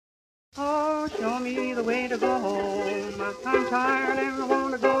oh, show me the way to go home. I'm tired and I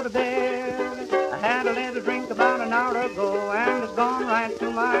want to go to bed. I had a little drink about an hour ago, and it's gone right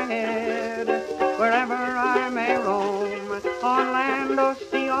to my head. Wherever I may roam, on land or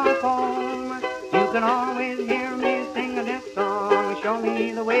sea or foam, you can always hear me sing this song, show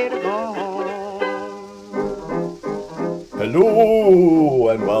me the way to go home. Hello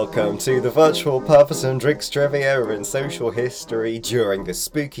and welcome to the virtual Purpose and Drinks trivia in social history during the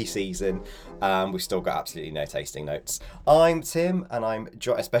spooky season. We've still got absolutely no tasting notes. I'm Tim, and I'm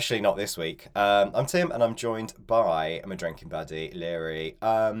especially not this week. I'm Tim, and I'm joined by my drinking buddy Eleri.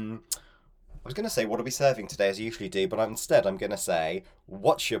 I was going to say, what are we serving today, as I usually do, but instead I'm going to say,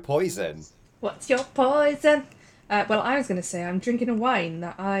 what's your poison? What's your poison? Well, I was going to say I'm drinking a wine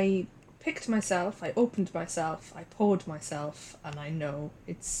that I picked myself, I opened myself, I poured myself, and I know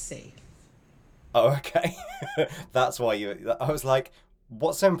it's safe. Oh, okay. That's why I was like,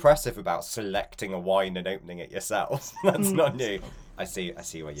 what's so impressive about selecting a wine and opening it yourself? That's not new. I see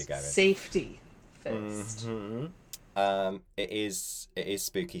where you're going. Safety first. Mm-hmm. It is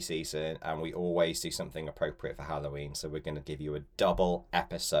spooky season, and we always do something appropriate for Halloween, so we're going to give you a double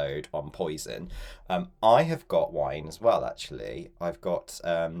episode on poison. I have got wine as well, actually. I've got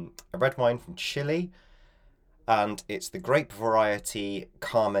a red wine from Chile, and it's the grape variety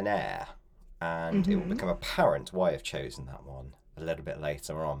Carmenere, and it will become apparent why I've chosen that one a little bit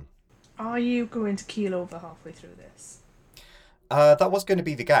later on. Are you going to keel over halfway through this? That was going to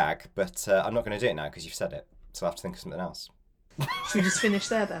be the gag, but I'm not going to do it now because you've said it. So I have to think of something else. Should we just finish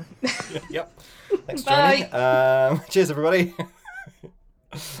there then? Yep. Thanks, Bye. Johnny. Cheers, everybody.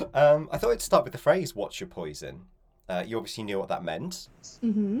 I thought I'd start with the phrase, what's your poison? You obviously knew what that meant.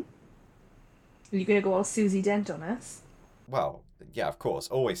 Mm-hmm. Are you going to go all Susie Dent on us? Well, yeah, of course.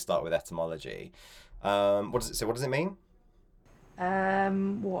 Always start with etymology. What does it say? What does it mean?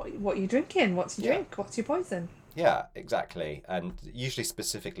 What are you drinking? What's your drink? What's your poison? Yeah, exactly, and usually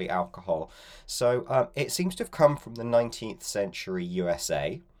specifically alcohol. So it seems to have come from the 19th century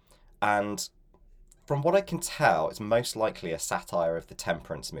USA, and from what I can tell, it's most likely a satire of the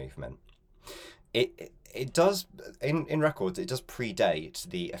temperance movement. It does, in records, it does predate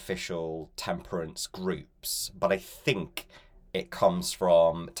the official temperance groups, but I think it comes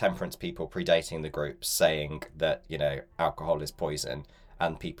from temperance people predating the groups saying that, alcohol is poison,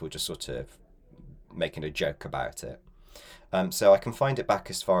 and people just sort of making a joke about it. So I can find it back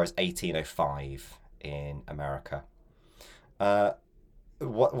as far as 1805 in America.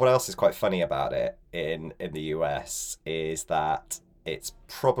 What else is quite funny about it in the US is that it's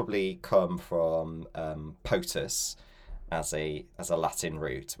probably come from potus as a Latin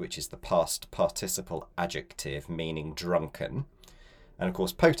root, which is the past participle adjective meaning drunken. And of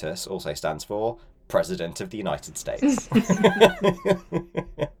course, POTUS also stands for President of the United States.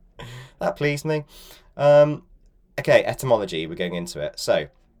 That pleased me. Okay, etymology, we're going into it. So,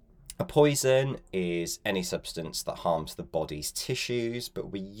 a poison is any substance that harms the body's tissues,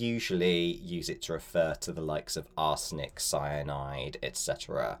 but we usually use it to refer to the likes of arsenic, cyanide,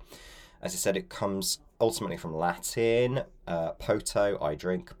 etc. As I said, it comes ultimately from Latin, poto, I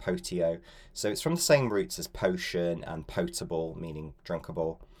drink, potio. So it's from the same roots as potion and potable, meaning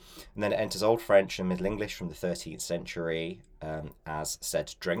drinkable. And then it enters Old French and Middle English from the 13th century as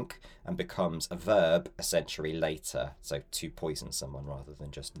said drink, and becomes a verb a century later, so to poison someone rather than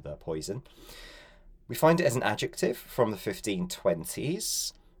just the poison. We find it as an adjective from the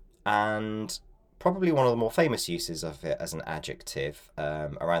 1520s, and probably one of the more famous uses of it as an adjective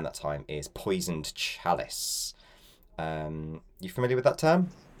around that time is poisoned chalice. You familiar with that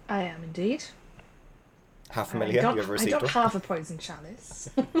term? I am indeed. How familiar? You ever received I don't one? have a poison chalice.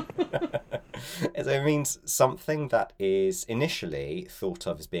 So it means something that is initially thought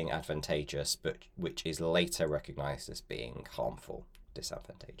of as being advantageous, but which is later recognised as being harmful,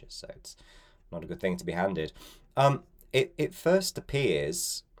 disadvantageous. So it's not a good thing to be handed. It first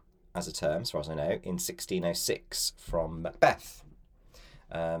appears as a term, as far as I know, in 1606 from Macbeth.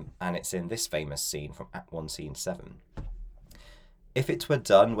 And it's in this famous scene from Act 1, Scene 7. If it were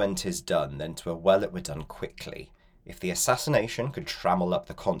done when 'tis done, then 'twere well it were done quickly. If the assassination could trammel up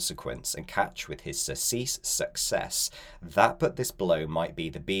the consequence and catch with his surcease success, that but this blow might be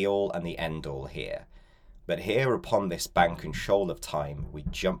the be-all and the end-all here. But here upon this bank and shoal of time we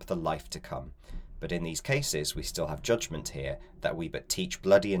jump the life to come. But in these cases we still have judgment here, that we but teach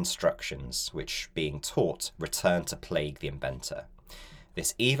bloody instructions, which, being taught, return to plague the inventor.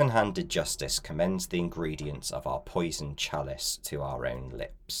 This even-handed justice commends the ingredients of our poisoned chalice to our own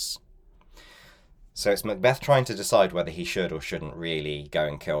lips. So it's Macbeth trying to decide whether he should or shouldn't really go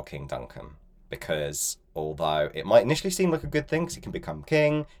and kill King Duncan. Because although it might initially seem like a good thing because he can become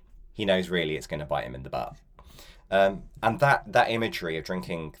king, he he knows really it's going to bite him in the butt. And that imagery of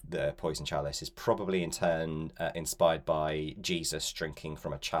drinking the poison chalice is probably in turn inspired by Jesus drinking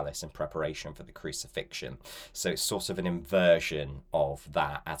from a chalice in preparation for the crucifixion. So it's sort of an inversion of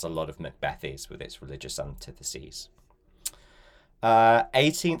that, as a lot of Macbeth is with its religious antitheses.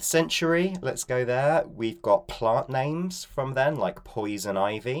 18th century, let's go there. We've got plant names from then, like poison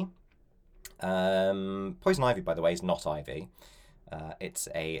ivy. Poison ivy, by the way, is not ivy. It's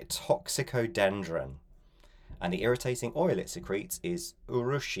a toxicodendron. And the irritating oil it secretes is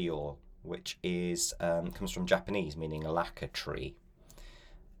urushiol, which is comes from Japanese, meaning lacquer tree.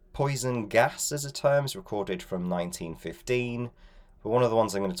 Poison gas as a term is recorded from 1915. But one of the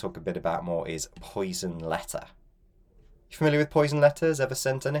ones I'm going to talk a bit about more is poison letter. You familiar with poison letters? Ever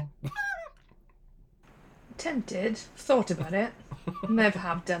sent any? Tempted. Thought about it. Never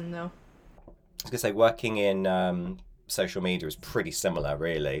have done, though. I was going to say, working in social media is pretty similar,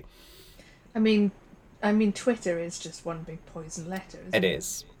 really. I mean, Twitter is just one big poison letter, isn't it? It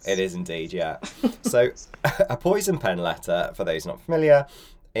is. It is indeed, yeah. So, a poison pen letter, for those not familiar,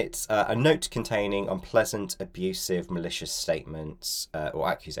 it's a note containing unpleasant, abusive, malicious statements or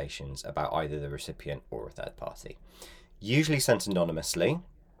accusations about either the recipient or a third party. Usually sent anonymously,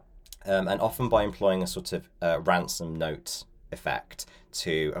 and often by employing a sort of ransom note effect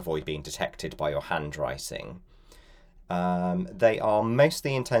to avoid being detected by your handwriting. They are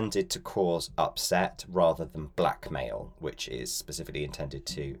mostly intended to cause upset rather than blackmail, which is specifically intended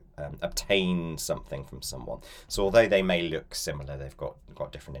to obtain something from someone. So although they may look similar, they've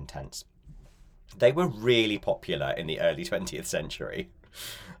got different intents. They were really popular in the early 20th century,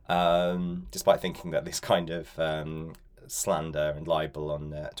 despite thinking that this kind of slander and libel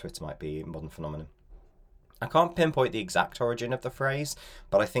on Twitter might be a modern phenomenon. I can't pinpoint the exact origin of the phrase,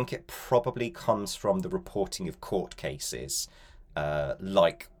 but I think it probably comes from the reporting of court cases,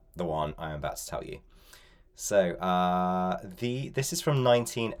 like the one I'm about to tell you. So this is from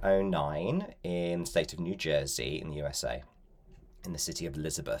 1909 in the state of New Jersey in the USA, in the city of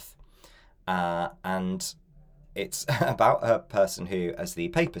Elizabeth. And it's about a person who, as the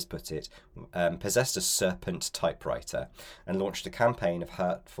papers put it, possessed a serpent typewriter and launched a campaign of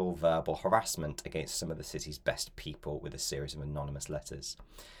hurtful verbal harassment against some of the city's best people with a series of anonymous letters.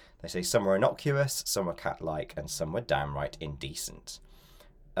 They say some were innocuous, some were cat-like, and some were downright indecent.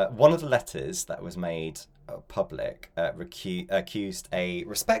 One of the letters that was made public accused a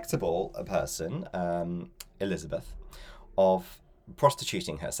respectable person, Elizabeth, of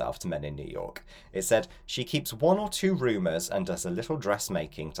prostituting herself to men in New York. It said, "She keeps one or two rumours and does a little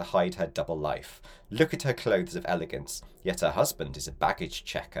dressmaking to hide her double life. Look at her clothes of elegance. Yet her husband is a baggage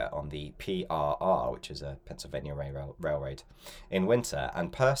checker on the PRR, which is a Pennsylvania railroad, in winter,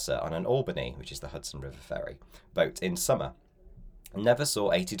 and purser on an Albany, which is the Hudson River Ferry, boat in summer. Never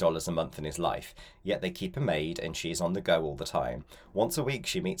saw $80 a month in his life, yet they keep a maid and she is on the go all the time. Once a week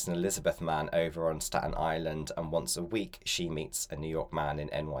she meets an Elizabeth man over on Staten Island, and once a week she meets a New York man in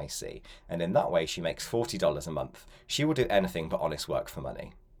NYC. And in that way she makes $40 a month. She will do anything but honest work for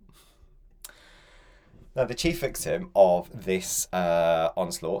money." Now, the chief victim of this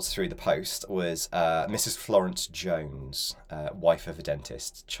onslaught through the post was Mrs. Florence Jones, wife of a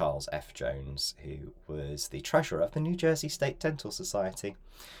dentist, Charles F. Jones, who was the treasurer of the New Jersey State Dental Society.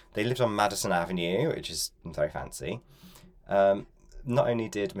 They lived on Madison Avenue, which is very fancy. Not only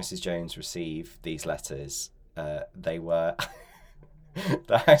did Mrs. Jones receive these letters, they were...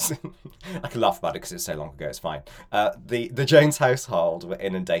 The house, I can laugh about it because it's so long ago, it's fine. The Jones household were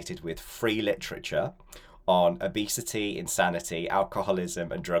inundated with free literature on obesity, insanity,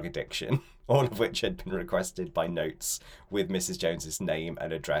 alcoholism, and drug addiction, all of which had been requested by notes with Mrs. Jones's name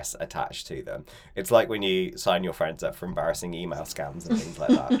and address attached to them. It's like when you sign your friends up for embarrassing email scams and things like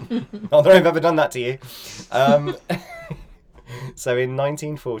that. Not that I've ever done that to you. So in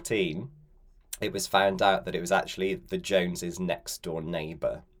 1914... it was found out that it was actually the Joneses' next-door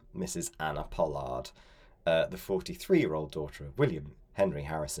neighbour, Mrs. Anna Pollard, the 43-year-old daughter of William Henry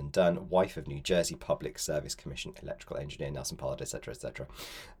Harrison Dunn, wife of New Jersey Public Service Commission electrical engineer Nelson Pollard, etc., etc.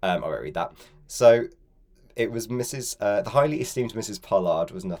 I won't read that. So it was the highly esteemed Mrs. Pollard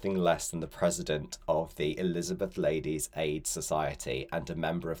was nothing less than the president of the Elizabeth Ladies' Aid Society and a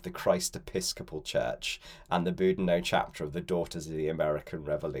member of the Christ Episcopal Church and the Boudinot chapter of the Daughters of the American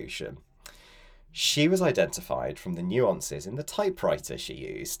Revolution. She was identified from the nuances in the typewriter she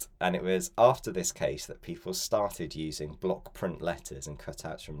used, and it was after this case that people started using block print letters and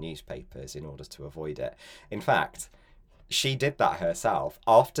cutouts from newspapers in order to avoid it. In fact, she did that herself.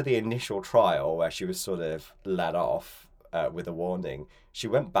 After the initial trial, where she was sort of let off with a warning, she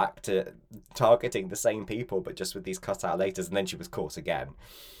went back to targeting the same people, but just with these cutout letters, and then she was caught again.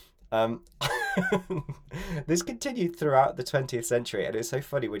 Um, this continued throughout the 20th century, and it's so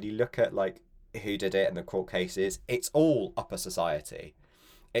funny when you look at like who did it and the court cases. It's all upper society.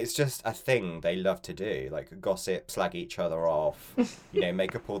 It's just a thing they love to do, like gossip, slag each other off,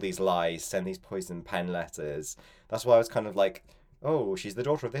 make up all these lies, send these poison pen letters. That's why I was kind of like, oh, she's the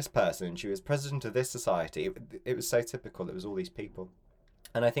daughter of this person, she was president of this society. It was so typical. It was all these people.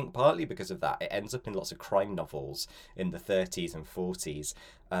 And I think partly because of that, it ends up in lots of crime novels in the 30s and 40s.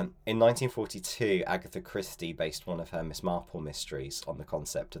 In 1942, Agatha Christie based one of her Miss Marple mysteries on the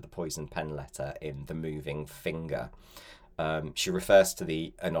concept of the poison pen letter in The Moving Finger. She refers to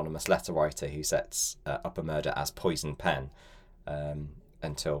the anonymous letter writer who sets up a murder as poison pen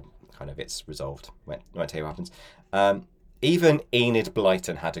until kind of it's resolved. Won't tell you what happens. Even Enid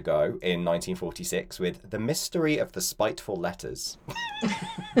Blyton had a go in 1946 with The Mystery of the Spiteful Letters.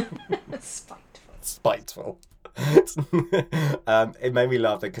 Spiteful. It made me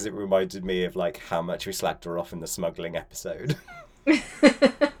laugh because it reminded me of like how much we slagged her off in the smuggling episode. Do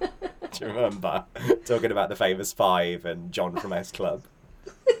you remember? Talking about the famous five and John from S Club.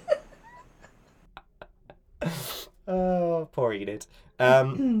 Oh, poor Enid.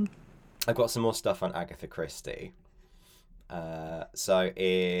 I've got some more stuff on Agatha Christie. So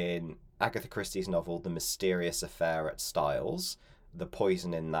in Agatha Christie's novel The Mysterious Affair at Styles, the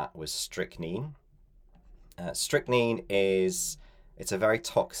poison in that was strychnine. Strychnine it's a very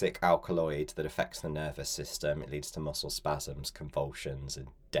toxic alkaloid that affects the nervous system. It leads to muscle spasms, convulsions, and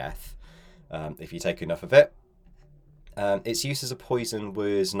death if you take enough of it. Its use as a poison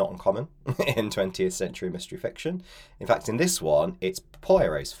was not uncommon in 20th century mystery fiction. In fact, in this one, it's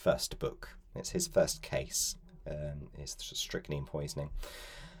Poirot's first book. It's his first case. It's strychnine poisoning.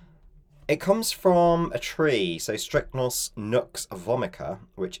 It comes from a tree, so Strychnos nux vomica,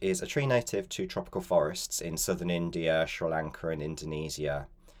 which is a tree native to tropical forests in southern India, Sri Lanka, and Indonesia.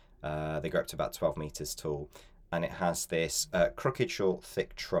 They grow up to about 12 meters tall, and it has this crooked, short,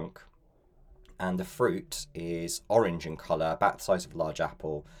 thick trunk. And the fruit is orange in colour, about the size of a large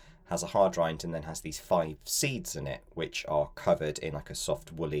apple, has a hard rind, and then has these 5 seeds in it, which are covered in like a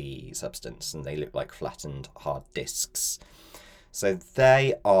soft woolly substance, and they look like flattened hard discs. So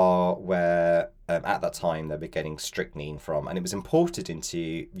they are where, at that time, they were getting strychnine from, and it was imported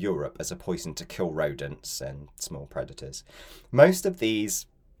into Europe as a poison to kill rodents and small predators. Most of these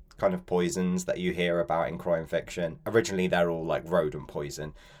kind of poisons that you hear about in crime fiction, originally they're all like rodent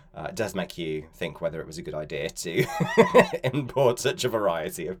poison. It does make you think whether it was a good idea to import such a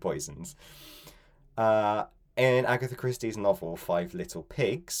variety of poisons. In Agatha Christie's novel Five Little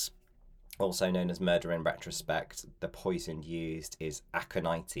Pigs, also known as Murder in Retrospect, the poison used is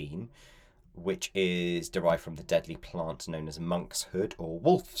aconitum, which is derived from the deadly plant known as monk's hood or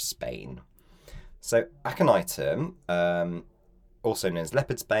wolfsbane. So aconitum, also known as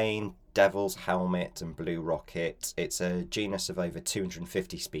leopard's bane, devil's helmet, and blue rocket, it's a genus of over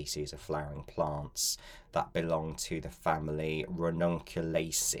 250 species of flowering plants that belong to the family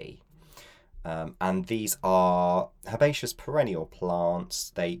Ranunculaceae. And these are herbaceous perennial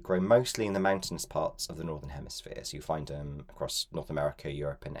plants. They grow mostly in the mountainous parts of the Northern Hemisphere, so you find them across North America,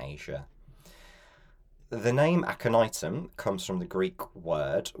 Europe, and Asia. The name aconitum comes from the Greek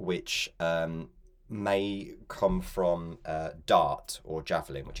word, which may come from dart or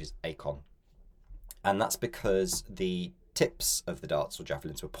javelin, which is acon. And that's because the tips of the darts or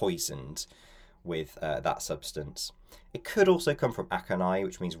javelins were poisoned with that substance. It could also come from aconi,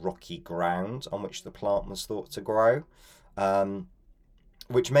 which means rocky ground on which the plant was thought to grow,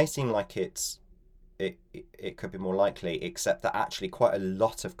 which may seem like it could be more likely, except that actually quite a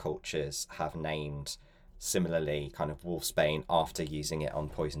lot of cultures have named similarly kind of wolfsbane after using it on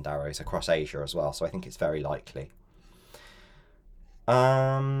poisoned arrows across Asia as well, so I think it's very likely.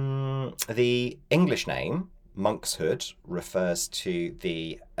 The English name, monk's hood, refers to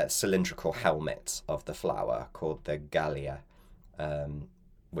the cylindrical helmet of the flower called the gallia,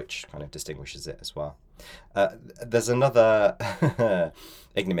 which kind of distinguishes it as well. There's another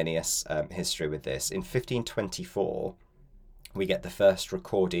ignominious history with this. In 1524, we get the first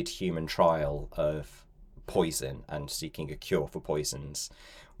recorded human trial of poison and seeking a cure for poisons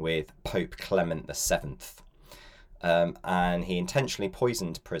with Pope Clement VII. And he intentionally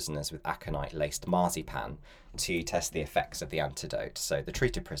poisoned prisoners with aconite-laced marzipan to test the effects of the antidote. So the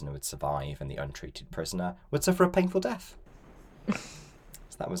treated prisoner would survive and the untreated prisoner would suffer a painful death.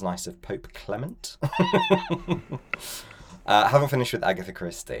 So that was nice of Pope Clement. Haven't finished with Agatha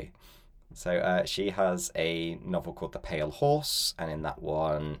Christie. So she has a novel called The Pale Horse, and in that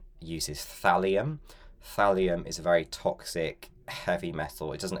one uses thallium. Thallium is a very toxic, heavy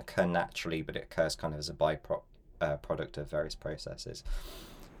metal. It doesn't occur naturally, but it occurs kind of as a byproduct of various processes.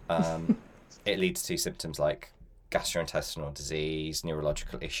 It leads to symptoms like gastrointestinal disease,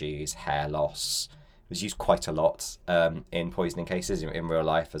 neurological issues, hair loss. It was used quite a lot in poisoning cases in real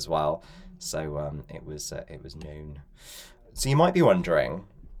life as well. So it was known. So you might be wondering,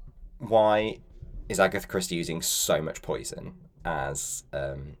 why is Agatha Christie using so much poison as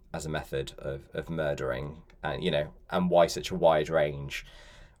a method of murdering, and why such a wide range?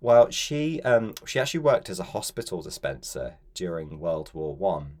 Well, she actually worked as a hospital dispenser during World War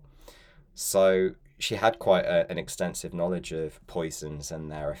One, so she had quite an extensive knowledge of poisons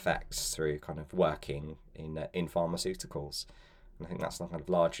and their effects through kind of working in pharmaceuticals. And I think that's kind of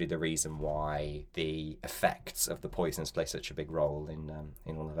largely the reason why the effects of the poisons play such a big role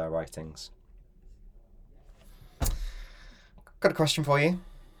in all of her writings. Got a question for you.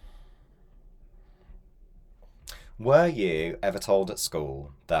 Were you ever told at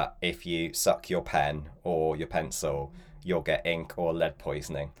school that if you suck your pen or your pencil, you'll get ink or lead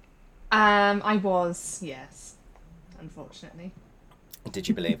poisoning? I was, yes, unfortunately. Did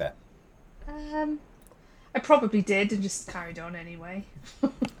you believe it? I probably did and just carried on anyway.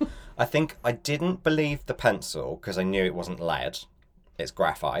 I think I didn't believe the pencil because I knew it wasn't lead, it's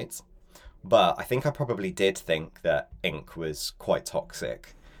graphite. But I think I probably did think that ink was quite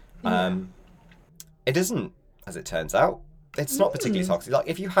toxic. Yeah. It isn't, as it turns out. It's not particularly toxic. Like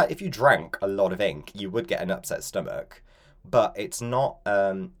if you drank a lot of ink, you would get an upset stomach. But it's not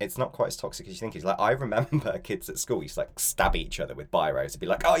quite as toxic as you think. It's like, I remember kids at school used to like stab each other with biros and be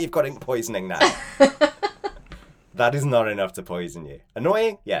like, "Oh, you've got ink poisoning now." That is not enough to poison you.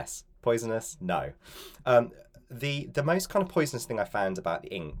 Annoying? Yes. Poisonous? No. The most kind of poisonous thing I found about the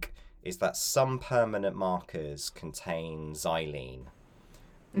ink is that some permanent markers contain xylene.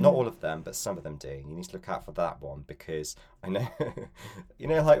 Not all of them, but some of them do. You need to look out for that one because I know,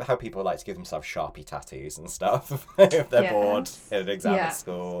 like how people like to give themselves Sharpie tattoos and stuff if they're bored in an exam at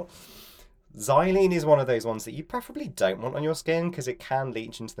school. Xylene is one of those ones that you preferably don't want on your skin because it can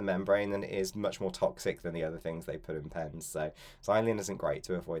leach into the membrane and it is much more toxic than the other things they put in pens. So xylene isn't great,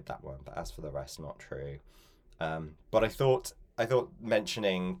 to avoid that one. But as for the rest, not true. But I thought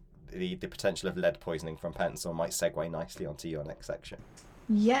mentioning the potential of lead poisoning from pencil might segue nicely onto your next section.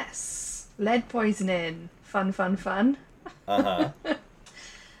 Yes, lead poisoning. Fun. Uh-huh.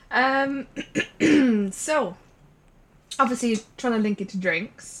 So, obviously you're trying to link it to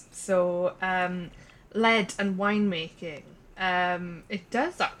drinks. So, lead and winemaking. It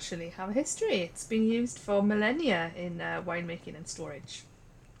does actually have a history. It's been used for millennia in winemaking and storage.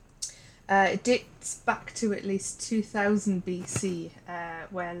 It dates back to at least 2000 BC,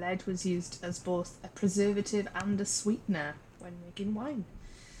 where lead was used as both a preservative and a sweetener when making wine.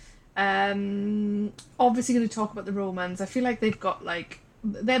 Obviously going to talk about the Romans. I feel like they've got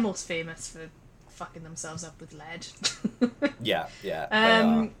they're most famous for fucking themselves up with lead. Yeah, they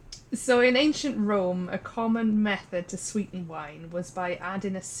are. So in ancient Rome, a common method to sweeten wine was by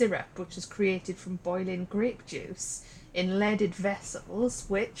adding a syrup which was created from boiling grape juice in leaded vessels,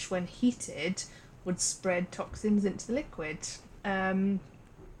 which, when heated, would spread toxins into the liquid.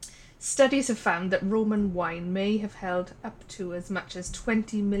 Studies have found that Roman wine may have held up to as much as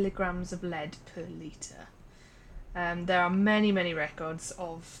 20 milligrams of lead per litre. There are many, many records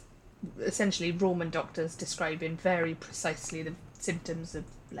of essentially Roman doctors describing very precisely the symptoms of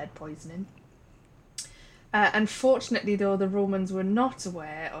lead poisoning. Unfortunately, though, the Romans were not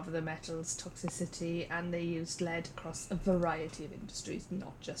aware of the metal's toxicity and they used lead across a variety of industries,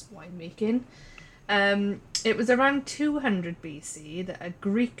 not just winemaking. It was around 200 BC that a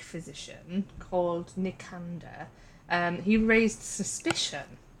Greek physician called Nicander, he raised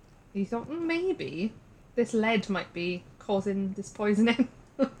suspicion. He thought maybe this lead might be causing this poisoning.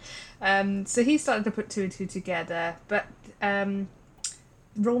 So he started to put two and two together, but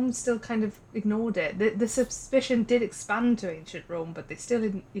Rome still kind of ignored it. The suspicion did expand to ancient Rome, but they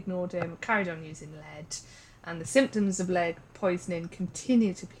still ignored him, carried on using lead. And the symptoms of lead poisoning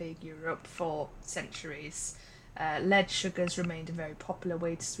continued to plague Europe for centuries. Lead sugars remained a very popular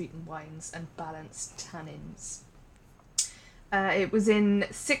way to sweeten wines and balance tannins. It was in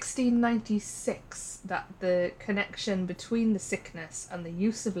 1696 that the connection between the sickness and the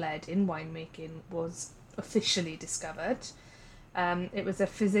use of lead in winemaking was officially discovered. It was a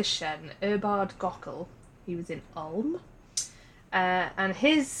physician, Erbard Gockel. He was in Ulm. And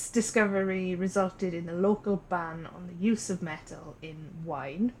his discovery resulted in a local ban on the use of metal in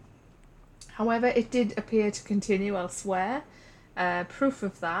wine. However, it did appear to continue elsewhere. Proof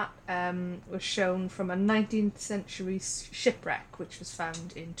of that was shown from a 19th century shipwreck which was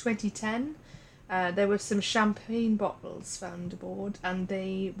found in 2010. There were some champagne bottles found aboard and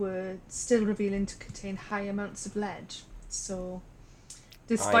they were still revealing to contain high amounts of lead. So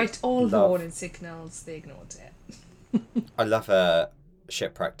Despite all love- warning signals, they ignored it. I love a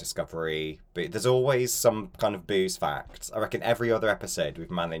shipwreck discovery, but there's always some kind of booze fact. I reckon every other episode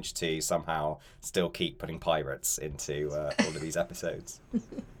we've managed to somehow still keep putting pirates into all of these episodes.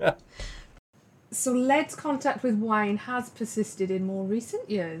 So lead's contact with wine has persisted in more recent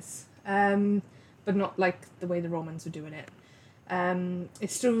years, but not like the way the Romans were doing it.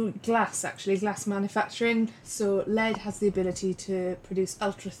 It's through glass, actually, glass manufacturing. So lead has the ability to produce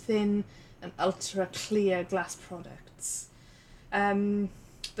ultra thin and ultra clear glass products.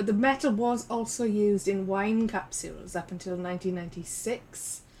 But the metal was also used in wine capsules up until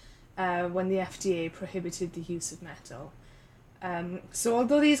 1996, when the FDA prohibited the use of metal. So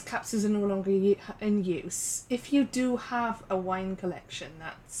although these capsules are no longer in use, if you do have a wine collection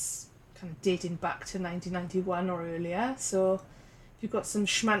that's kind of dating back to 1991 or earlier, so if you've got some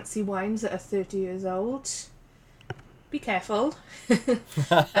schmancy wines that are 30 years old, be careful.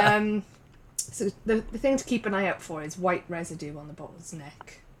 So the thing to keep an eye out for is white residue on the bottle's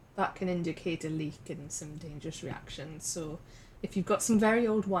neck. That can indicate a leak and some dangerous reactions. So if you've got some very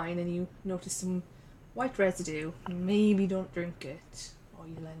old wine and you notice some white residue, maybe don't drink it, or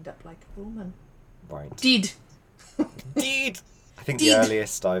you'll end up like a Roman. Right. Did. I think the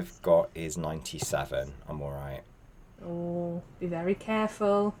earliest I've got is 97. I'm alright. Oh, be very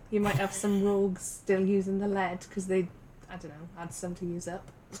careful. You might have some rogues still using the lead because they, I don't know, had some to use up.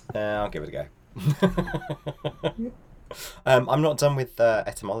 I'll give it a go. I'm not done with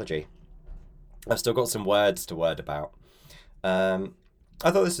etymology. I've still got some words to word about. I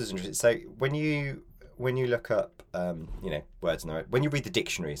thought this was interesting. So when you look up, words in the when you read the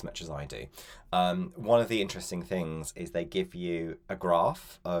dictionary as much as I do, one of the interesting things is they give you a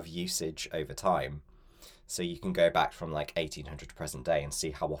graph of usage over time. So you can go back from like 1800 to present day and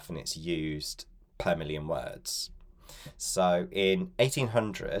see how often it's used per million words. So in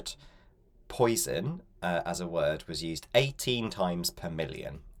 1800, poison as a word was used 18 times per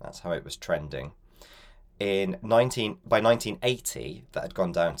million. That's how it was trending. By 1980, that had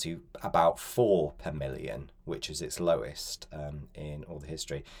gone down to about 4 per million, which is its lowest in all the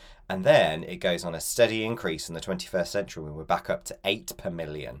history. And then it goes on a steady increase in the 21st century when we're back up to 8 per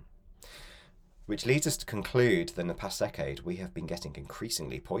million. Which leads us to conclude that in the past decade, we have been getting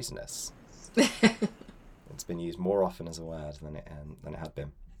increasingly poisonous. It's been used more often as a word than it had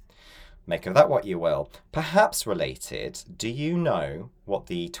been. Make of that what you will. Perhaps related, do you know what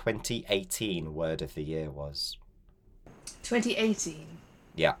the 2018 word of the year was? 2018?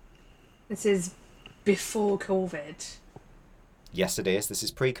 Yeah. This is before COVID. Yes, it is. This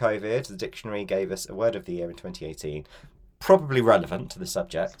is pre-COVID. The dictionary gave us a word of the year in 2018. Probably relevant to the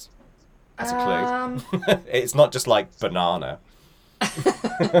subject. That's a clue. It's not just like banana.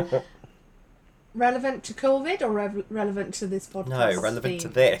 Relevant to COVID or relevant to this podcast? No, relevant to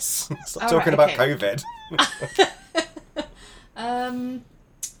this. Stop All talking right, about okay. COVID.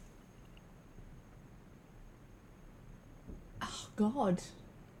 Oh, God.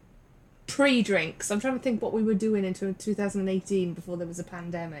 Pre-drinks. I'm trying to think what we were doing in 2018 before there was a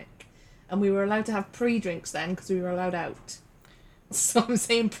pandemic. And we were allowed to have pre-drinks then because we were allowed out. So I'm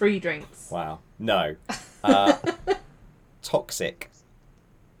saying pre-drinks. Wow. No. Toxic.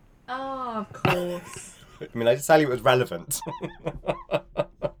 Oh, of course. I mean, I did tell you it was relevant.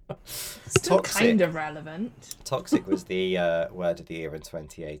 Still Toxic. kind of relevant. Toxic was the word of the year in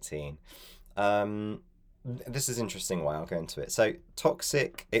 2018. This is interesting why I'll go into it. So,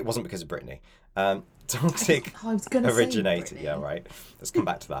 toxic, it wasn't because of Brittany. Toxic I was gonna originated. say Brittany. Yeah, right. Let's come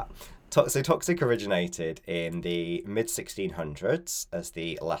back to that. So, toxic originated in the mid-1600s as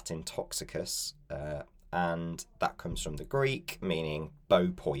the Latin toxicus, and that comes from the Greek, meaning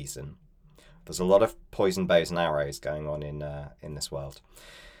bow poison. There's a lot of poison bows and arrows going on in this world.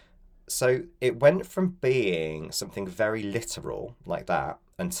 So it went from being something very literal like that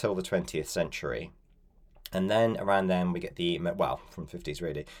until the 20th century. And then around then we get from 50s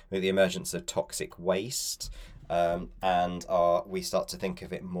really, we get the emergence of toxic waste. And we start to think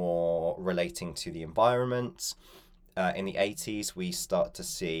of it more relating to the environment. In the 80s, we start to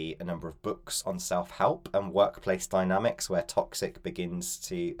see a number of books on self-help and workplace dynamics where toxic begins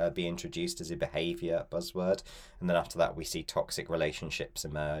to be introduced as a behaviour buzzword. And then after that, we see toxic relationships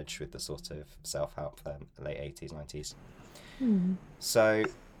emerge with the sort of self-help late 80s, 90s. So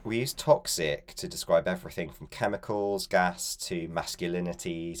we use toxic to describe everything from chemicals, gas, to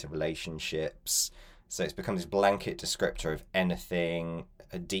masculinity, to relationships. So it's become this blanket descriptor of anything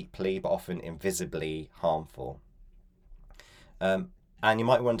deeply but often invisibly harmful. And you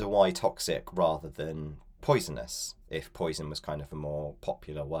might wonder why toxic rather than poisonous, if poison was kind of a more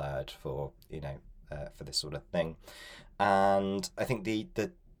popular word for, for this sort of thing. And I think the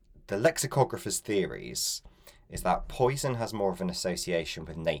lexicographer's theories is that poison has more of an association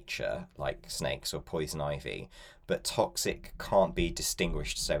with nature, like snakes or poison ivy, but toxic can't be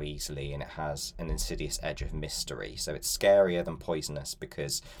distinguished so easily, and it has an insidious edge of mystery. So it's scarier than poisonous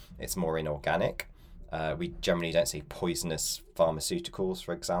because it's more inorganic. We generally don't say poisonous pharmaceuticals,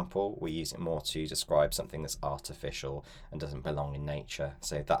 for example. We use it more to describe something that's artificial and doesn't belong in nature.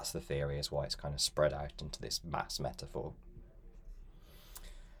 So that's the theory, is why it's kind of spread out into this mass metaphor.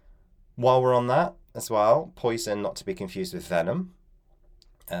 While we're on that as well, poison, not to be confused with venom,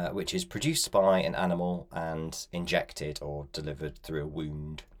 which is produced by an animal and injected or delivered through a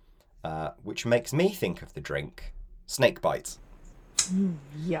wound, which makes me think of the drink snakebite.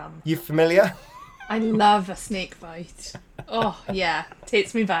 Yum. You familiar? I love a snake bite. Oh, yeah.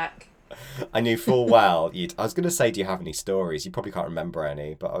 Takes me back. I knew full well I was going to say, do you have any stories? You probably can't remember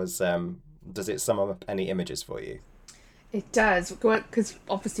any, but does it sum up any images for you? It does, because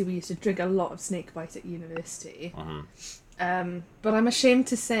obviously we used to drink a lot of snakebite at university. But I'm ashamed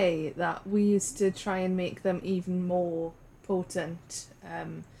to say that we used to try and make them even more potent.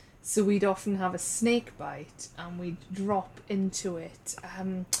 So we'd often have a snakebite and we'd drop into it,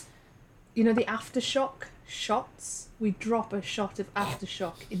 the aftershock shots? We'd drop a shot of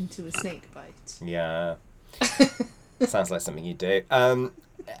aftershock into a snakebite. Yeah. Sounds like something you do.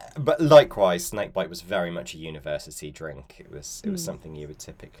 But likewise, snakebite was very much a university drink. It was something you would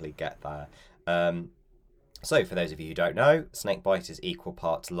typically get there. So for those of you who don't know, snakebite is equal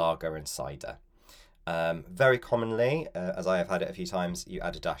parts lager and cider. Very commonly, as I have had it a few times, you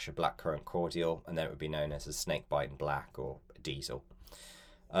add a dash of blackcurrant cordial, and then it would be known as a snakebite in black or diesel.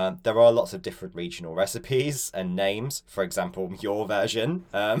 There are lots of different regional recipes and names. For example, your version.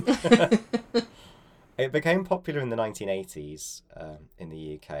 It became popular in the 1980s in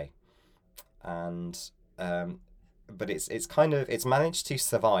the UK, and but it's managed to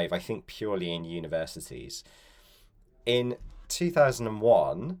survive, I think, purely in universities. In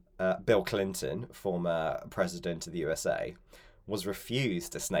 2001, Bill Clinton, former president of the USA, was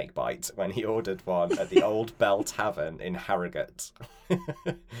refused a snakebite when he ordered one at the Old Bell Tavern in Harrogate.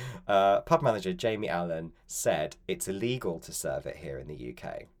 Pub manager Jamie Allen said it's illegal to serve it here in the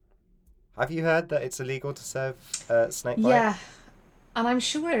UK. Have you heard that it's illegal to serve snakebite? Yeah, and I'm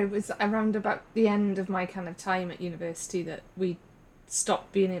sure it was around about the end of my kind of time at university that we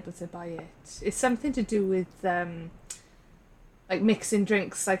stopped being able to buy it. It's something to do with like mixing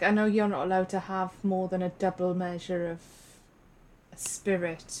drinks. Like, I know you're not allowed to have more than a double measure of a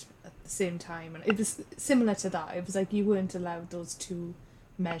spirit at the same time, and it was similar to that. It was like you weren't allowed those two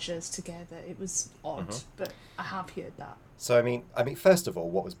measures together. It was odd, but I have heard that. So I mean, first of all,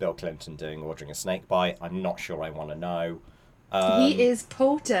 what was Bill Clinton doing ordering a snakebite? I'm not sure I want to know. He is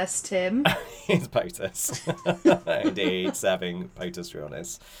POTUS, Tim. He's POTUS. Indeed, serving POTUS, to be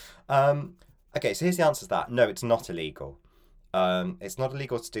honest. Okay, so here's the answer to that. No, it's not illegal. It's not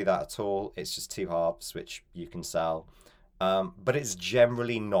illegal to do that at all. It's just two halves, which you can sell. But it's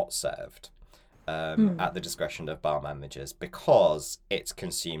generally not served at the discretion of bar managers, because it's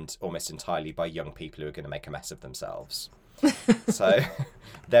consumed almost entirely by young people who are going to make a mess of themselves. So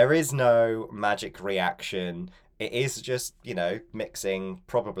there is no magic reaction. It is just, mixing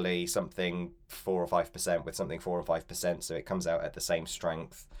probably something 4 or 5% with something 4 or 5%, so it comes out at the same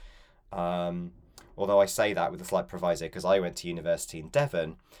strength. Although I say that with a slight proviso, because I went to university in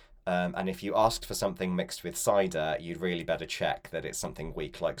Devon, and if you asked for something mixed with cider, you'd really better check that it's something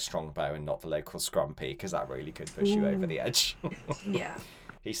weak like Strongbow and not the local Scrumpy, because that really could push you over the edge. Yeah.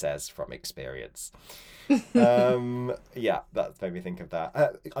 He says from experience. Yeah, that made me think of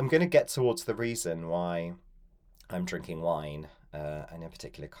that. I'm going to get towards the reason why I'm drinking wine, and in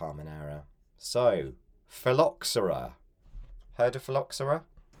particular Carmenera. So, phylloxera. Heard of phylloxera?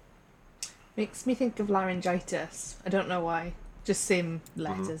 Makes me think of laryngitis. I don't know why. Just same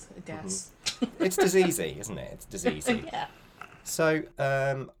letters, I guess. It's diseasey, isn't it? It's diseasey. Yeah. So,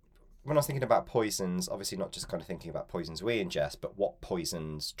 when I was thinking about poisons, obviously not just kind of thinking about poisons we ingest, but what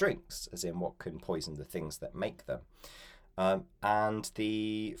poisons drinks, as in what can poison the things that make them. And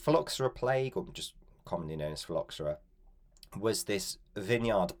the phylloxera plague, or just commonly known as phylloxera, was this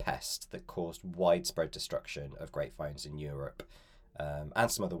vineyard pest that caused widespread destruction of grapevines in Europe and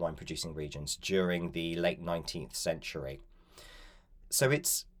some other wine-producing regions during the late 19th century. So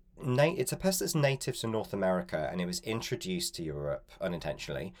it's a pest that's native to North America, and it was introduced to Europe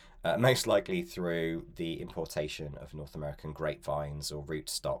unintentionally, most likely through the importation of North American grapevines or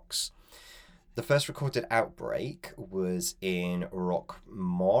rootstocks. The first recorded outbreak was in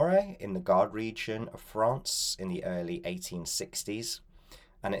Roquemaure in the Gard region of France in the early 1860s,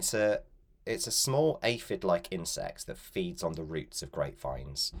 and it's a it's a small aphid-like insect that feeds on the roots of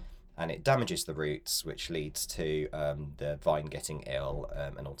grapevines, and it damages the roots, which leads to the vine getting ill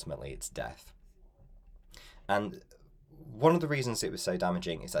and ultimately its death. And one of the reasons it was so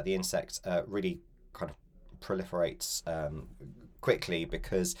damaging is that the insect really kind of proliferates quickly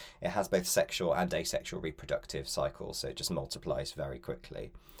because it has both sexual and asexual reproductive cycles, so it just multiplies very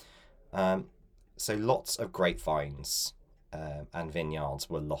quickly. So lots of grapevines and vineyards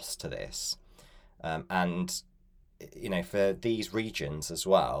were lost to this. And, for these regions as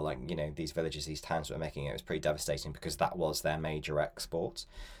well, like, these villages, these towns that were making it was pretty devastating because that was their major export.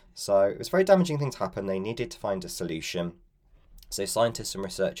 So it was a very damaging thing to happen. They needed to find a solution. So scientists and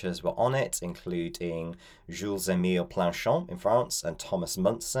researchers were on it, including Jules-Émile Planchon in France and Thomas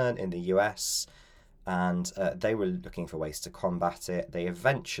Munson in the US. And they were looking for ways to combat it. They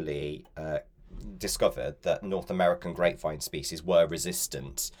eventually discovered that North American grapevine species were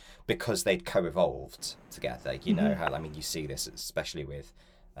resistant because they'd co-evolved together. How, you see this especially with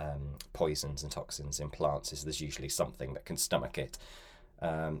poisons and toxins in plants, is there's usually something that can stomach it.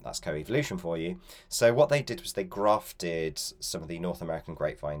 That's co-evolution for you. So what they did was they grafted some of the North American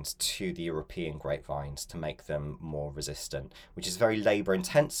grapevines to the European grapevines to make them more resistant, which is very labour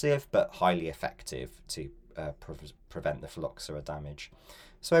intensive but highly effective to prevent the phylloxera damage.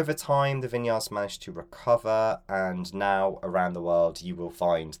 So over time, the vineyards managed to recover, and now around the world, you will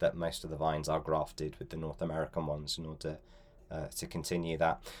find that most of the vines are grafted with the North American ones in order to continue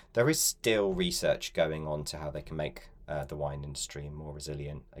that. There is still research going on to how they can make the wine industry more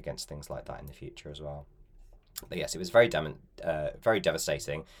resilient against things like that in the future as well. But yes, it was very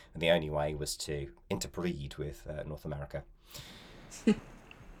devastating, and the only way was to interbreed with North America.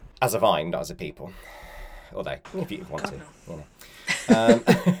 As a vine, not as a people. Although, if you want to.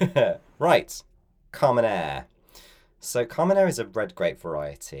 Right, Carmenere. So Carmenere is a red grape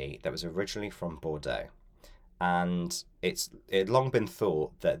variety that was originally from Bordeaux. And it had long been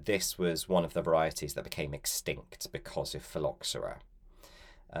thought that this was one of the varieties that became extinct because of phylloxera.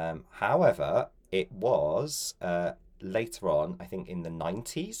 However, it was later on, I think in the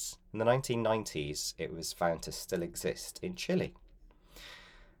 90s, in the 1990s, it was found to still exist in Chile.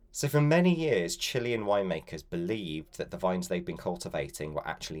 So for many years, Chilean winemakers believed that the vines they'd been cultivating were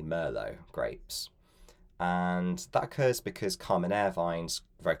actually Merlot grapes. And that occurs because Carmenere vines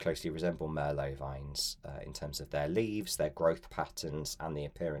very closely resemble Merlot vines in terms of their leaves, their growth patterns, and the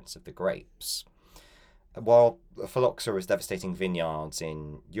appearance of the grapes. While phylloxera was devastating vineyards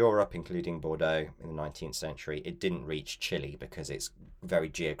in Europe, including Bordeaux, in the 19th century, it didn't reach Chile because it's very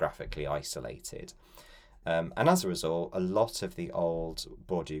geographically isolated. And as a result, a lot of the old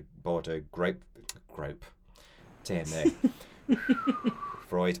Bordeaux grape, dear me,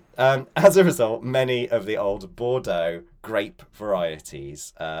 Freud. As a result, many of the old Bordeaux grape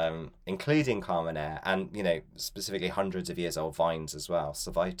varieties, including Carmenere and, specifically hundreds of years old vines as well,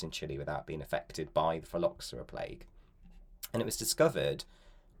 survived in Chile without being affected by the phylloxera plague. And it was discovered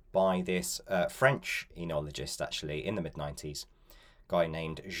by this French enologist, actually, in the mid-90s, a guy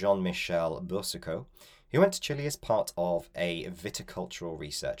named Jean-Michel Boursicot, who went to Chile as part of a viticultural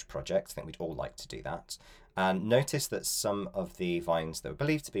research project. I think we'd all like to do that. And noticed that some of the vines that were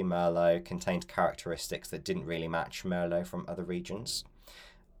believed to be Merlot contained characteristics that didn't really match Merlot from other regions.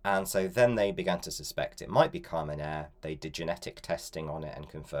 And so then they began to suspect it might be Carmenere. They did genetic testing on it and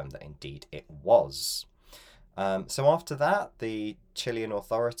confirmed that indeed it was. So after that, the Chilean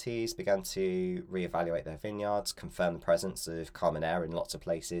authorities began to reevaluate their vineyards, confirm the presence of Carmenere in lots of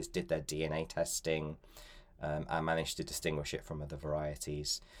places, did their DNA testing, and managed to distinguish it from other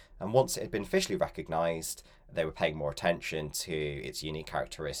varieties. And once it had been officially recognised, they were paying more attention to its unique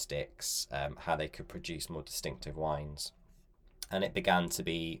characteristics, how they could produce more distinctive wines. And it began to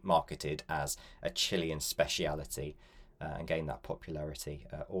be marketed as a Chilean speciality and gained that popularity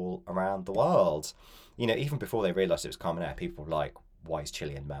all around the world. Even before they realised it was Carmenere, people were like, why is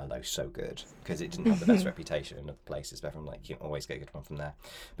Chilean Merlot so good? Because it didn't have the best reputation in other places, but everyone you can always get a good one from there.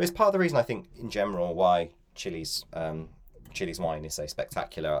 But it's part of the reason, I think, in general, why Chile's wine is so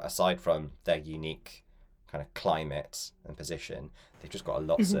spectacular. Aside from their unique kind of climate and position, they've just got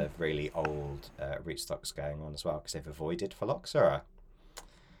lots of really old rootstocks going on as well, because they've avoided phylloxera.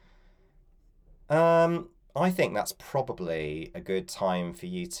 I think that's probably a good time for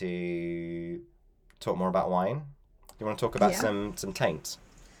you to talk more about wine. Do you want to talk about some taints?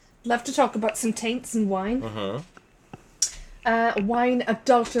 Love to talk about some taints and wine. Wine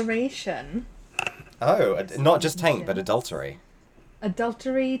adulteration. Oh, not just taint, but adultery.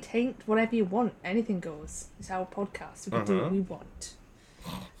 Adultery, taint, whatever you want. Anything goes. It's our podcast. We can do what we want.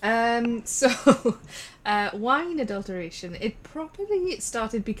 Wine adulteration, it probably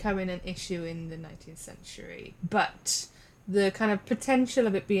started becoming an issue in the 19th century, but the kind of potential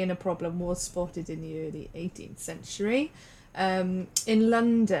of it being a problem was spotted in the early 18th century. In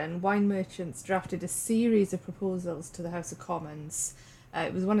London, wine merchants drafted a series of proposals to the House of Commons.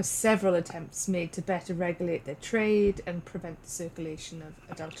 It was one of several attempts made to better regulate their trade and prevent the circulation of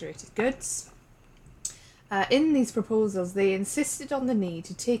adulterated goods. In these proposals, they insisted on the need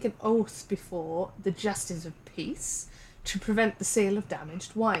to take an oath before the Justice of Peace to prevent the sale of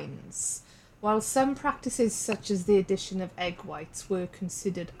damaged wines. While some practices, such as the addition of egg whites, were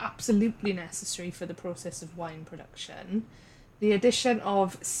considered absolutely necessary for the process of wine production, the addition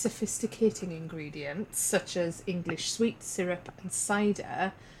of sophisticating ingredients, such as English sweet syrup and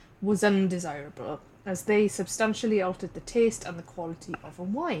cider, was undesirable, as they substantially altered the taste and the quality of a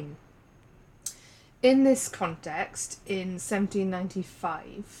wine. In this context, in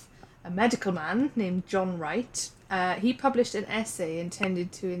 1795, a medical man named John Wright, he published an essay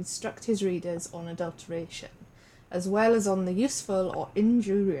intended to instruct his readers on adulteration, as well as on the useful or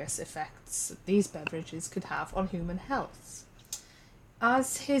injurious effects that these beverages could have on human health.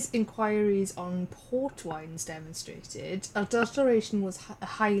 As his inquiries on port wines demonstrated, adulteration was a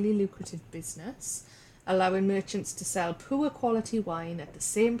highly lucrative business, allowing merchants to sell poor quality wine at the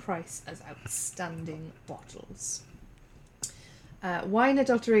same price as outstanding bottles. Wine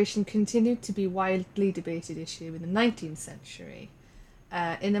adulteration continued to be a widely debated issue in the 19th century.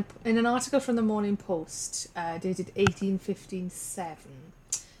 In an article from the Morning Post, dated 1857,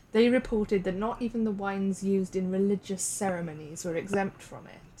 they reported that not even the wines used in religious ceremonies were exempt from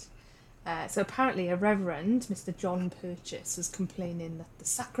it. So apparently a reverend, Mr. John Purchase, was complaining that the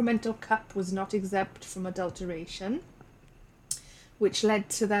sacramental cup was not exempt from adulteration, which led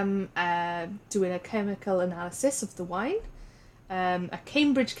to them doing a chemical analysis of the wine. A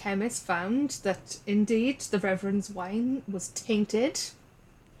Cambridge chemist found that indeed the reverend's wine was tainted.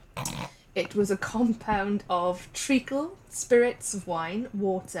 It was a compound of treacle, spirits of wine,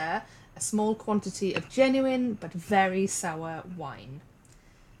 water, a small quantity of genuine but very sour wine,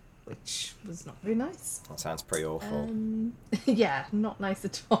 which was not very nice. That sounds pretty awful. Yeah, not nice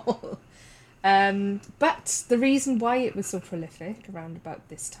at all. But the reason why it was so prolific around about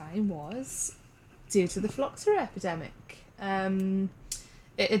this time was due to the phylloxera epidemic.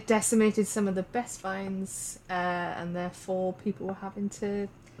 It decimated some of the best vines, and therefore people were having to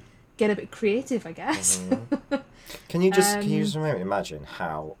get a bit creative, I guess. Mm-hmm. Can you just imagine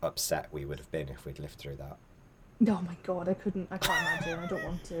how upset we would have been if we'd lived through that? Oh my god, I can't imagine, I don't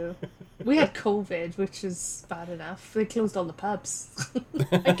want to. We had COVID, which is bad enough. They closed all the pubs.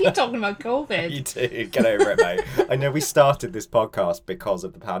 I keep talking about COVID. You do, get over it, mate. I know we started this podcast because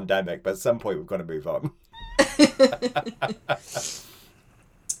of the pandemic, but at some point we've got to move on.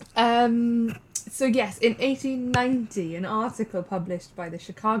 So yes, in 1890, an article published by the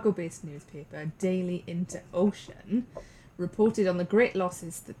Chicago-based newspaper Daily Inter-Ocean reported on the great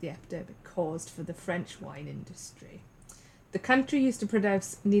losses that the epidemic caused for the French wine industry. The country used to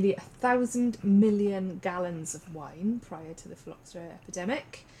produce nearly 1,000 million gallons of wine prior to the phylloxera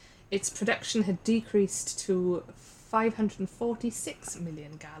epidemic. Its production had decreased to 546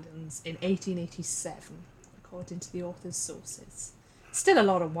 million gallons in 1887, according to the author's sources. Still a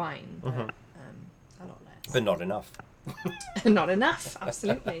lot of wine, but a lot less. But not enough. Not enough,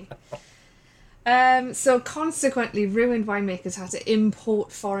 absolutely. So consequently, ruined winemakers had to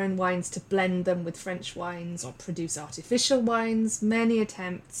import foreign wines to blend them with French wines or produce artificial wines. Many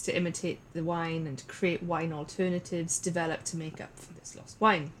attempts to imitate the wine and to create wine alternatives developed to make up for this lost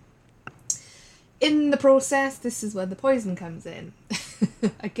wine. In the process, this is where the poison comes in.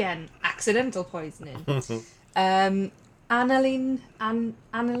 Again, accidental poisoning. Aniline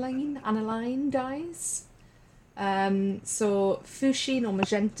dyes. So fuchsin or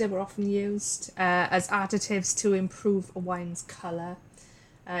magenta were often used as additives to improve a wine's colour.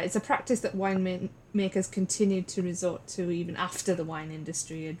 It's a practice that winemakers continued to resort to even after the wine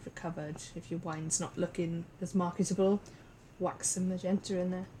industry had recovered. If your wine's not looking as marketable, whack some magenta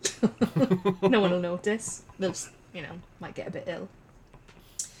in there. No one will notice. They'll just, might get a bit ill.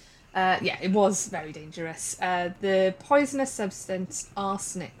 It was very dangerous. The poisonous substance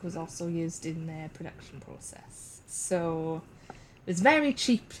arsenic was also used in their production process. So it was very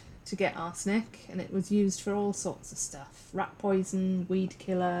cheap to get arsenic, and it was used for all sorts of stuff. Rat poison, weed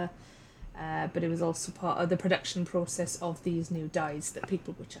killer, but it was also part of the production process of these new dyes that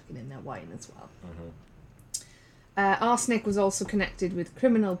people were chucking in their wine as well. Mm-hmm. Arsenic was also connected with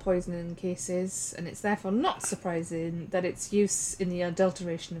criminal poisoning cases, and it's therefore not surprising that its use in the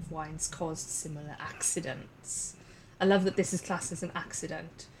adulteration of wines caused similar accidents. I love that this is classed as an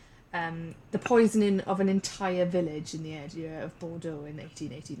accident. The poisoning of an entire village in the area of Bordeaux in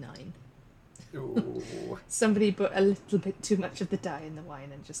 1889. Ooh. Somebody put a little bit too much of the dye in the wine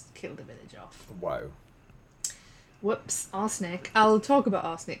and just killed the village off. Whoa. Whoops, arsenic. I'll talk about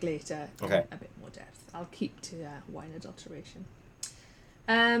arsenic later in Okay. a bit more depth. I'll keep to wine adulteration.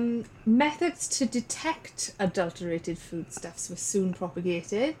 Methods to detect adulterated foodstuffs were soon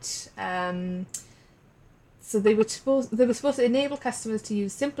propagated. So they were supposed to enable customers to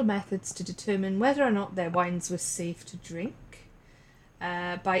use simple methods to determine whether or not their wines were safe to drink.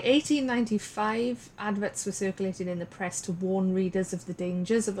 By 1895, adverts were circulated in the press to warn readers of the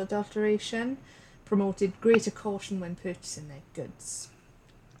dangers of adulteration, promoted greater caution when purchasing their goods.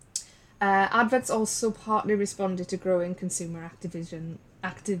 Adverts also partly responded to growing consumer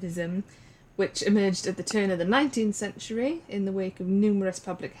activism, which emerged at the turn of the 19th century in the wake of numerous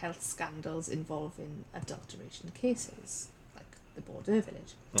public health scandals involving adulteration cases, like the Bordeaux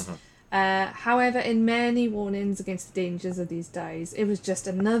village. Mm-hmm. However, in many warnings against the dangers of these dyes, it was just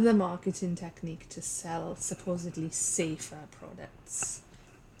another marketing technique to sell supposedly safer products.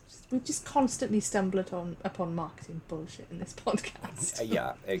 We just constantly stumble upon marketing bullshit in this podcast.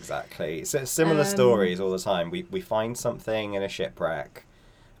 Yeah, exactly. So similar stories all the time. We find something in a shipwreck.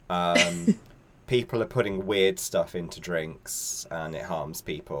 People are putting weird stuff into drinks and it harms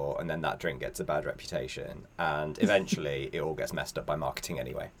people, and then that drink gets a bad reputation, and eventually it all gets messed up by marketing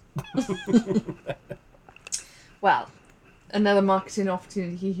anyway. Well, another marketing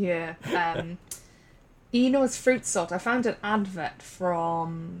opportunity here. Eno's fruit salt. I found an advert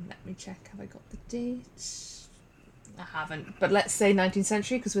from, let me check, have I got the date? I haven't, but let's say 19th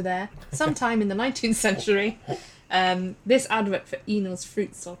century because we're there. Sometime in the 19th century, this advert for Eno's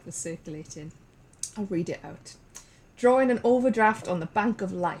fruit salt was circulating. I'll read it out. Drawing an overdraft on the bank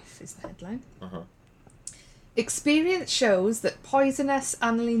of life is the headline. Uh-huh. Experience shows that poisonous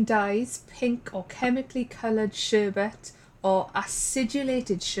aniline dyes, pink or chemically coloured sherbet, or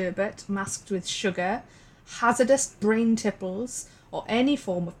acidulated sherbet masked with sugar, hazardous brain tipples, or any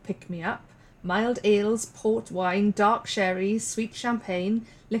form of pick-me-up, mild ales, port wine, dark sherries, sweet champagne,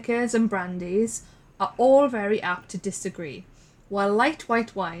 liquors and brandies, are all very apt to disagree, while light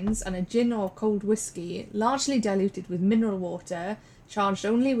white wines and a gin or cold whiskey, largely diluted with mineral water, charged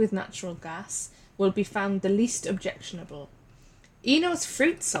only with natural gas, will be found the least objectionable. Eno's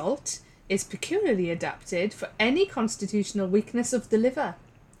fruit salt is peculiarly adapted for any constitutional weakness of the liver.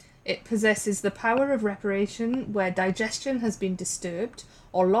 It possesses the power of reparation where digestion has been disturbed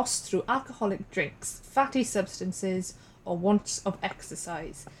or lost through alcoholic drinks, fatty substances, or want of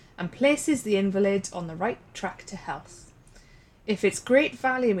exercise, and places the invalid on the right track to health. If its great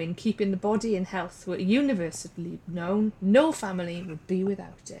value in keeping the body in health were universally known, no family would be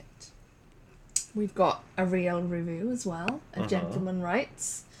without it. We've got a real review as well. A gentleman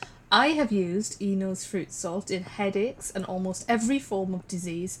writes, I have used Eno's fruit salt in headaches and almost every form of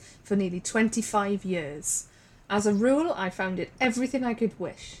disease for nearly 25 years. As a rule, I found it everything I could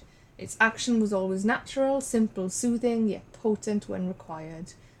wish. Its action was always natural, simple, soothing, yet potent when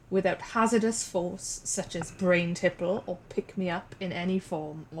required, without hazardous force such as brain tipple or pick-me-up in any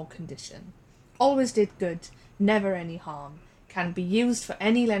form or condition. Always did good, never any harm. Can be used for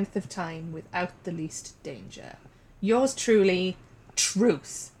any length of time without the least danger. Yours truly,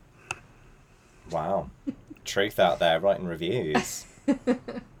 Truth. Wow. Truth out there writing reviews.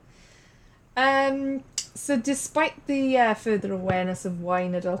 So despite the further awareness of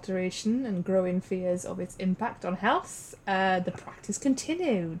wine adulteration and growing fears of its impact on health, the practice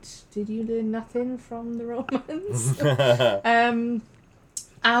continued. Did you learn nothing from the Romans?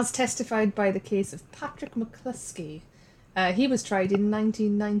 As testified by the case of Patrick McCluskey. He was tried in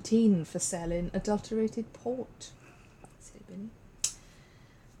 1919 for selling adulterated port.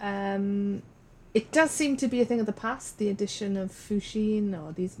 It does seem to be a thing of the past, the addition of fuchsin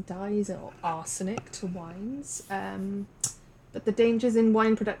or these dyes or arsenic to wines. But the dangers in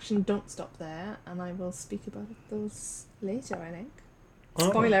wine production don't stop there, and I will speak about those later, I think.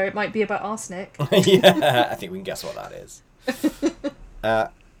 Spoiler, it might be about arsenic. Yeah, I think we can guess what that is. I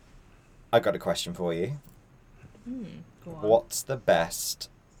got a question for you. Go on. What's the best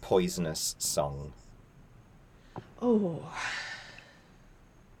poisonous song? Oh.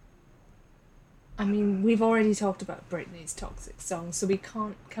 I mean, we've already talked about Britney's toxic song, so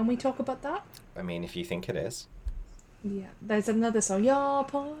can we talk about that? I mean, if you think it is. Yeah, there's another song, Your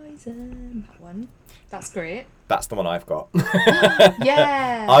Poison, that one. That's great. That's the one I've got.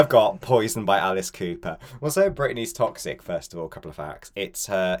 Yeah! I've got Poison by Alice Cooper. Well, so Britney's Toxic, first of all, a couple of facts. It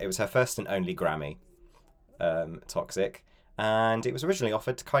was her first and only Grammy, Toxic, and it was originally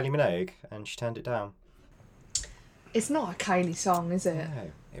offered to Kylie Minogue, and she turned it down. It's not a Kylie song, is it?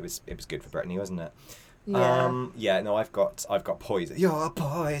 No, it was good for Britney, wasn't it? Yeah. No, I've got Poison. You're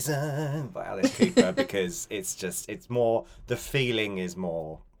Poison by Alice Cooper because it's more, the feeling is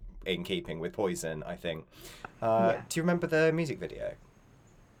more in keeping with Poison, I think. Do you remember the music video?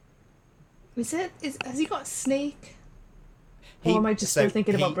 Has he got a snake? Or am I just still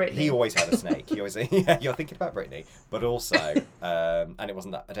thinking about Britney? He always had a snake. He always, yeah, you're thinking about Britney, but also, and it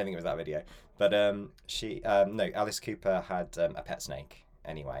wasn't that. I don't think it was that video. But no, Alice Cooper had a pet snake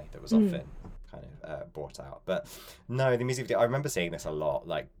anyway that was often kind of brought out. But no, the music video. I remember seeing this a lot,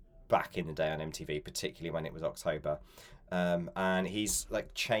 like back in the day on MTV, particularly when it was October. And he's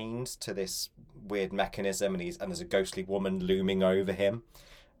like chained to this weird mechanism, and there's a ghostly woman looming over him.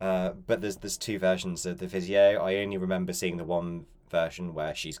 But there's two versions of the video. I only remember seeing the one version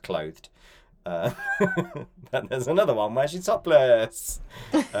where she's clothed. But there's another one where she's topless.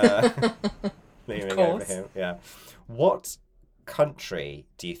 Leaning over him. Yeah. What country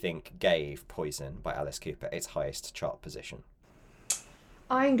do you think gave Poison by Alice Cooper its highest chart position?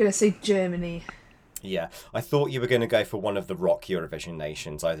 I'm going to say Germany. Yeah. I thought you were going to go for one of the rock Eurovision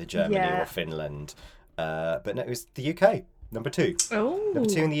nations, either Germany or Finland. But no, it was the UK. Number 2. Oh. Number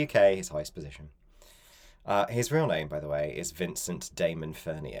 2 in the UK, his highest position. His real name, by the way, is Vincent Damon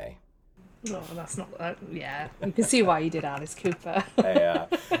Fernier. Oh, that's not... yeah, you can see why he did Alice Cooper. Yeah.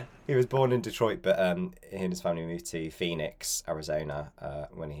 He was born in Detroit, but he and his family moved to Phoenix, Arizona,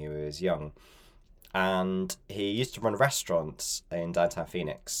 when he was young. And he used to run restaurants in downtown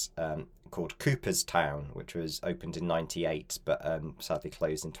Phoenix called Cooper's Town, which was opened in 1998, but sadly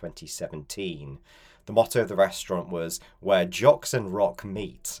closed in 2017. The motto of the restaurant was "Where Jocks and Rock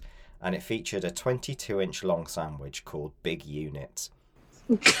Meet," and it featured a 22-inch long sandwich called Big Unit.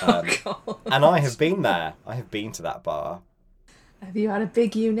 And I have been there. I have been to that bar. Have you had a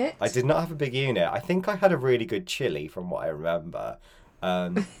big unit? I did not have a big unit. I think I had a really good chili from what I remember.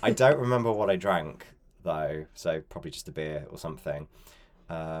 I don't remember what I drank, though, so probably just a beer or something.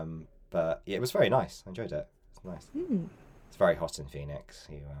 But yeah, it was very nice. I enjoyed it. It's nice. It's very hot in Phoenix.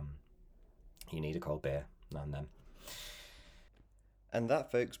 You need a cold beer now and then. And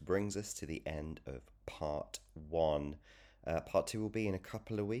that, folks, brings us to the end of part 1. Part 2 will be in a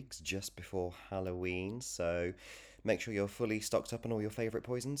couple of weeks, just before Halloween, so make sure you're fully stocked up on all your favourite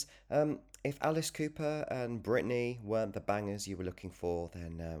poisons. If Alice Cooper and Britney weren't the bangers you were looking for,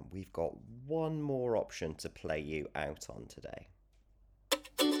 then we've got one more option to play you out on today.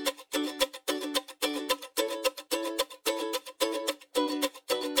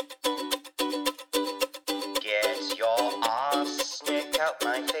 Get your arsenic out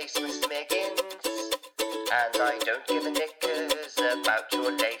my face, Miss Miggins, and I don't give a knickers about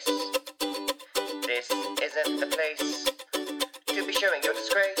your lace. This isn't the place to be showing your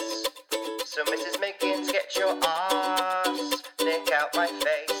disgrace, so Mrs. Miggins, get your arsenic out my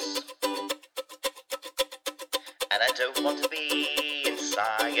face. And I don't want to be in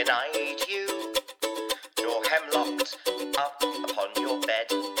cyanide you, nor hemlocked up upon your bed,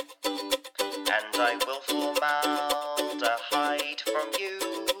 and I will formaldehyde from you.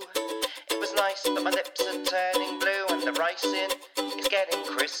 It was nice, but my lips are turning blue and the ricin is getting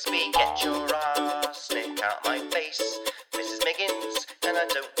crispy. Get your arsenic out my face, Mrs. Miggins, and I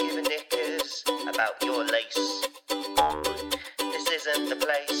don't give a knickers about your lace. This isn't the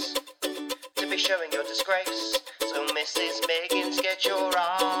place to be showing your disgrace, so Mrs. Miggins, get your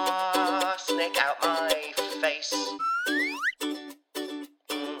arsenic out my face.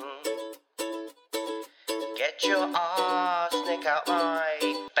 Get your arsenic out my